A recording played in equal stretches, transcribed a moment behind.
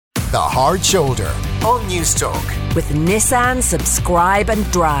The Hard Shoulder on Newstalk. With Nissan Subscribe and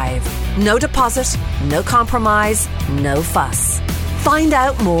Drive. No deposit, no compromise, no fuss. Find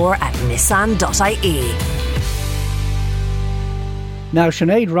out more at nissan.ie. Now,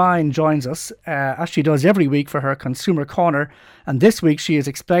 Sinead Ryan joins us, as she does every week for her Consumer Corner. And this week she is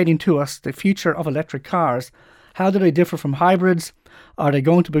explaining to us the future of electric cars. How do they differ from hybrids? Are they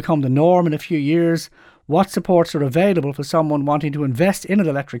going to become the norm in a few years? What supports are available for someone wanting to invest in an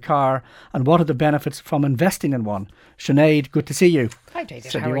electric car? And what are the benefits from investing in one? Sinead, good to see you. Hi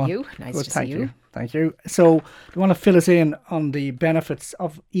David, how are you? Nice to see you. Thank you. So, do you want to fill us in on the benefits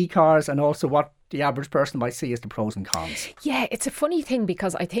of e-cars and also what the average person might see as the pros and cons? Yeah, it's a funny thing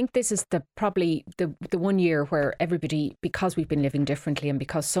because I think this is probably the 1 year where everybody, because we've been living differently and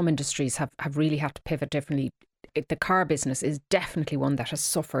because some industries have really had to pivot differently, the car business is definitely one that has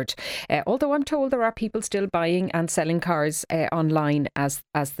suffered. Although I'm told there are people still buying and selling cars online as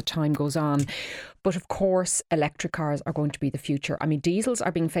the time goes on. But of course, electric cars are going to be the future. I mean, diesels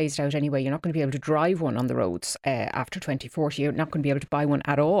are being phased out anyway. You're not going to be able to drive one on the roads after 2040. You're not going to be able to buy one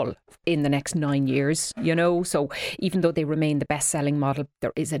at all in the next 9 years, you know. So even though they remain the best-selling model,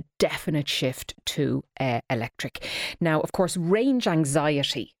 there is a definite shift to electric. Now, of course, range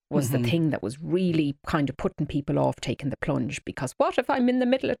anxiety was the thing that was really kind of putting people off taking the plunge, because what if I'm in the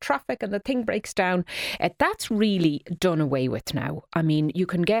middle of traffic and the thing breaks down? That's really done away with now. I mean, you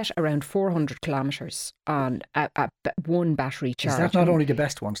can get around 400 kilometres on one battery charge. Is that not only the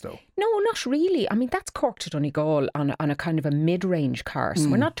best ones though? No, not really. I mean, that's Cork to Donegal on a kind of a mid-range car. So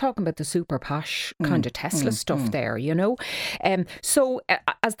we're not talking about the super posh kind of Tesla stuff there, you know. So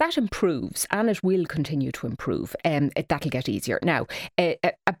as that improves, and it will continue to improve, that'll get easier. Now,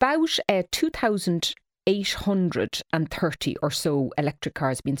 about 2,830 or so electric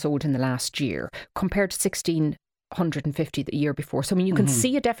cars have been sold in the last year, compared to 1,650 the year before. So, I mean, you can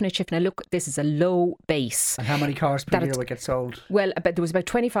see a definite shift. Now, look, this is a low base. And how many cars per year would get sold? Well, there was about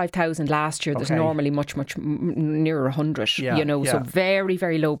 25,000 last year. There's normally much nearer 100, you know, so very,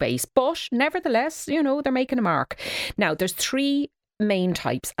 very low base. But nevertheless, you know, they're making a mark. Now, there's three main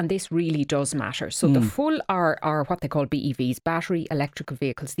types, and this really does matter. So the full are what they call BEVs, battery electrical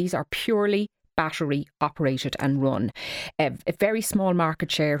vehicles. These are purely battery operated and run. A very small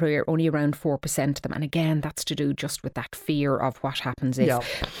market share here, only around 4% of them. And again, that's to do just with that fear of what happens if.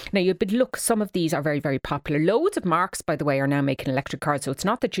 Now, but look, some of these are very, very popular. Loads of marques, by the way, are now making electric cars. So it's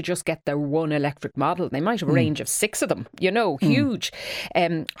not that you just get their one electric model. They might have a range of 6 of them, you know, huge.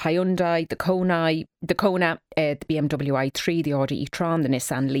 Hyundai, the Kona, the BMW i3, the Audi e-tron, the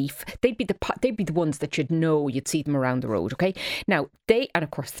Nissan Leaf. They'd be the ones that you'd see them around the road, okay? Now, and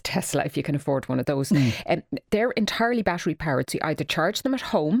of course the Tesla, if you can afford one of those, they're entirely battery powered. So you either charge them at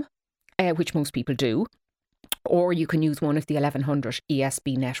home, which most people do, or you can use one of the 1,100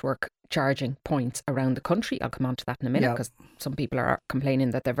 ESB network charging points around the country. I'll come on to that in a minute, because some people are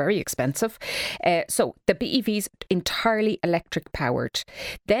complaining that they're very expensive. So the BEVs, entirely electric powered.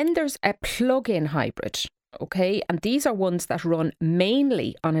 Then there's a plug-in hybrid. Okay, and these are ones that run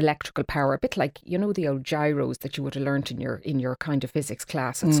mainly on electrical power, a bit like, you know, the old gyros that you would have learnt in your kind of physics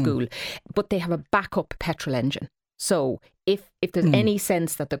class at school, but they have a backup petrol engine. So if there's any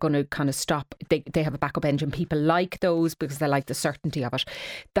sense that they're going to kind of stop, they have a backup engine. People like those because they like the certainty of it.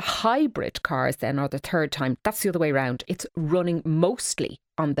 The hybrid cars then are the third time. That's the other way around. It's running mostly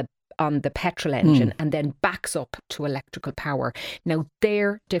on the petrol engine and then backs up to electrical power. Now,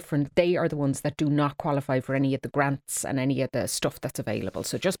 they're different. They are the ones that do not qualify for any of the grants and any of the stuff that's available.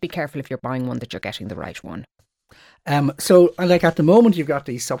 So just be careful if you're buying one that you're getting the right one. So, like at the moment, you've got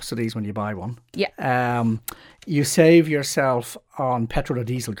these subsidies when you buy one. Yeah. You save yourself on petrol or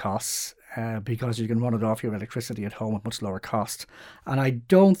diesel costs. Because you can run it off your electricity at home at much lower cost. And I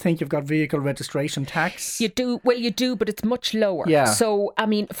don't think you've got vehicle registration tax. You do, but it's much lower. Yeah. So, I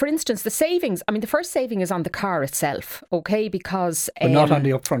mean, for instance, the savings, the first saving is on the car itself, okay, because... But not on the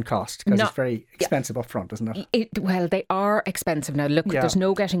upfront cost, because it's very expensive upfront, isn't it? Well, they are expensive. Now, look, there's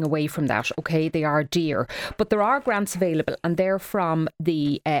no getting away from that, okay, they are dear. But there are grants available, and they're from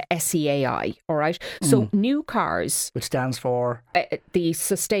the SEAI, all right? So, new cars... Which stands for? The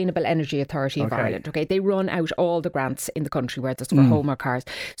Sustainable Energy Authority of Ireland. Okay, they run out all the grants in the country, whether it's for home or cars.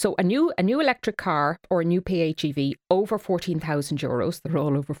 So a new electric car or a new PHEV over €14,000, they're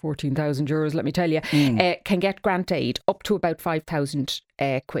all over €14,000, let me tell you, can get grant aid up to about 5,000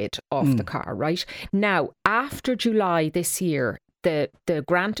 quid off the car. Right now, after July this year, the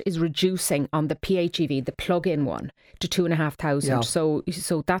grant is reducing on the PHEV, the plug-in one, to 2,500. Yeah.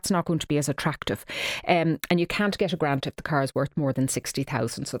 So that's not going to be as attractive. And you can't get a grant if the car is worth more than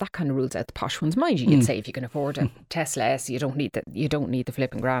 60,000. So that kind of rules out the posh ones. Mind you, you'd say if you can afford a Tesla S, you don't need the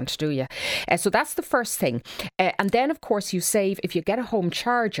flipping grant, do you? So that's the first thing. And then, of course, you save if you get a home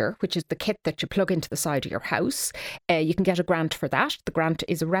charger, which is the kit that you plug into the side of your house. You can get a grant for that. The grant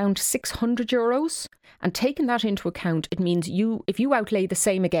is around €600. And taking that into account, it means if you outlay the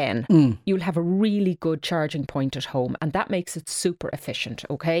same again, you'll have a really good charging point at home, and that makes it super efficient.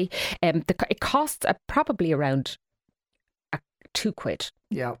 Okay, it costs probably around £2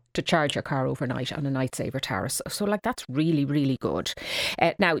 to charge your car overnight on a night saver tariff. So like that's really, really good.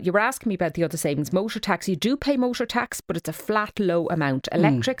 Now you were asking me about the other savings. Motor tax, you do pay motor tax, but it's a flat low amount.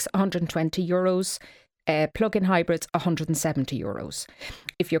 Electrics, €120. Plug-in hybrids, €170.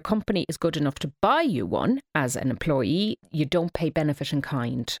 If your company is good enough to buy you one as an employee, you don't pay benefit in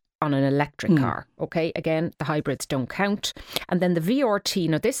kind on an electric car. Okay, again, the hybrids don't count. And then the VRT,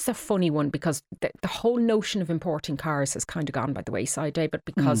 now this is a funny one because the whole notion of importing cars has kind of gone by the wayside, David,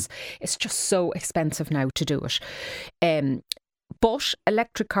 because it's just so expensive now to do it. But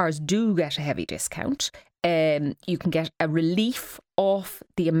electric cars do get a heavy discount. You can get a relief off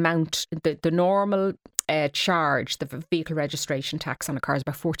the amount, the normal charge, the vehicle registration tax on a car is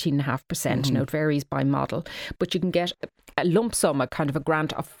about 14.5%. Now it varies by model, but you can get a lump sum, a kind of a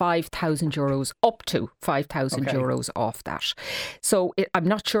grant of €5,000 up to €5,000 off that. So I'm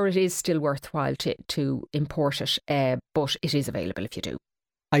not sure it is still worthwhile to import it, but it is available if you do.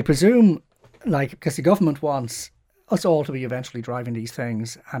 I presume, because the government wants us all to be eventually driving these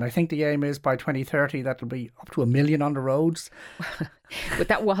things, and I think the aim is by 2030 that will be up to 1 million on the roads. But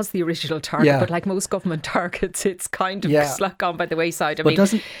that was the original target. But like most government targets, it's kind of gone by the wayside. But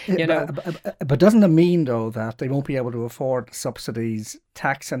doesn't it mean though that they won't be able to afford subsidies?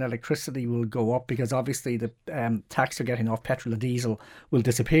 Tax and electricity will go up because obviously the tax they're getting off petrol and diesel will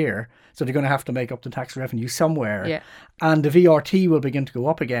disappear. So they're going to have to make up the tax revenue somewhere, and the VRT will begin to go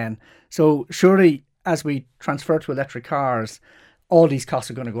up again. So surely, as we transfer to electric cars, all these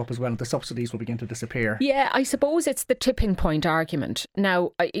costs are going to go up as well. The subsidies will begin to disappear. Yeah, I suppose it's the tipping point argument.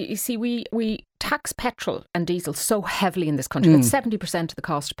 Now, you see, we tax petrol and diesel so heavily in this country. It's 70% of the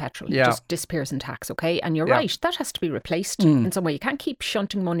cost of petrol just disappears in tax, okay? And you're right, that has to be replaced in some way. You can't keep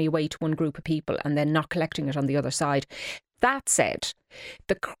shunting money away to one group of people and then not collecting it on the other side. That said,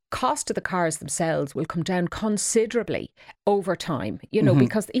 the cost of the cars themselves will come down considerably over time,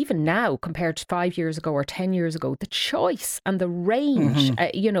 because even now, compared to 5 years ago or 10 years ago, the choice and the range,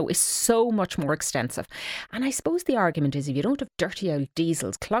 is so much more extensive. And I suppose the argument is if you don't have dirty old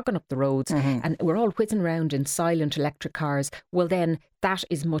diesels clogging up the roads and we're all whizzing around in silent electric cars, well then that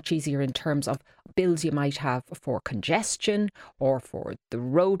is much easier in terms of bills you might have for congestion or for the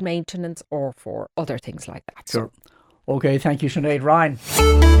road maintenance or for other things like that. Sure. Okay, thank you, Sinead Ryan.